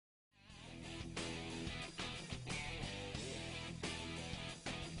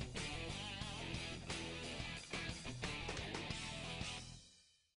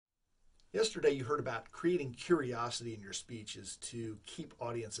Yesterday you heard about creating curiosity in your speeches to keep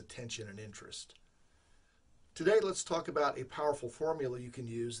audience attention and interest. Today let's talk about a powerful formula you can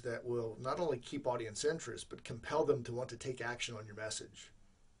use that will not only keep audience interest but compel them to want to take action on your message.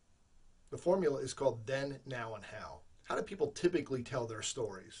 The formula is called then, now, and how. How do people typically tell their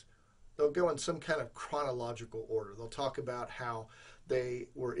stories? They'll go in some kind of chronological order. They'll talk about how they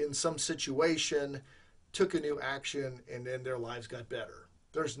were in some situation, took a new action, and then their lives got better.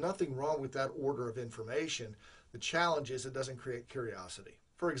 There's nothing wrong with that order of information. The challenge is it doesn't create curiosity.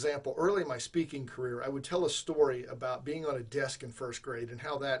 For example, early in my speaking career, I would tell a story about being on a desk in first grade and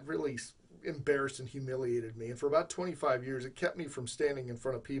how that really embarrassed and humiliated me. And for about 25 years, it kept me from standing in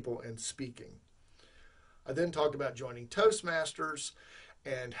front of people and speaking. I then talked about joining Toastmasters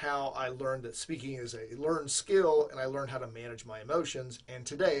and how I learned that speaking is a learned skill, and I learned how to manage my emotions. And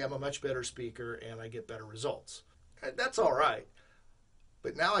today I'm a much better speaker and I get better results. And that's all right.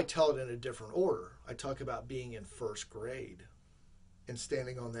 But now I tell it in a different order. I talk about being in first grade and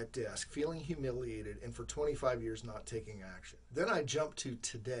standing on that desk, feeling humiliated, and for 25 years not taking action. Then I jump to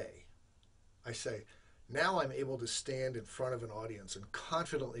today. I say, now I'm able to stand in front of an audience and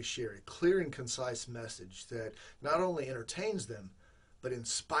confidently share a clear and concise message that not only entertains them, but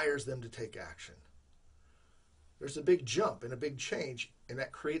inspires them to take action. There's a big jump and a big change, and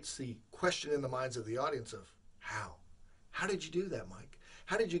that creates the question in the minds of the audience of how? How did you do that, Mike?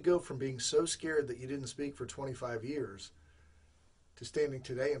 How did you go from being so scared that you didn't speak for 25 years to standing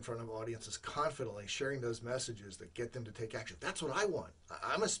today in front of audiences confidently sharing those messages that get them to take action? That's what I want.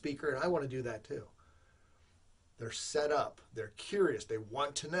 I'm a speaker and I want to do that too. They're set up, they're curious, they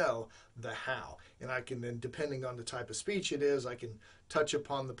want to know the how. And I can then, depending on the type of speech it is, I can touch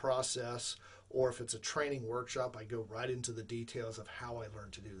upon the process, or if it's a training workshop, I go right into the details of how I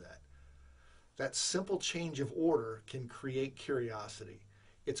learned to do that. That simple change of order can create curiosity.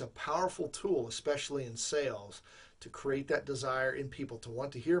 It's a powerful tool, especially in sales, to create that desire in people to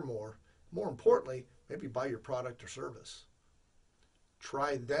want to hear more. More importantly, maybe buy your product or service.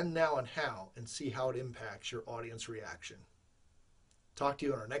 Try then, now, and how and see how it impacts your audience reaction. Talk to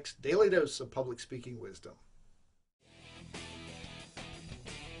you on our next Daily Dose of Public Speaking Wisdom.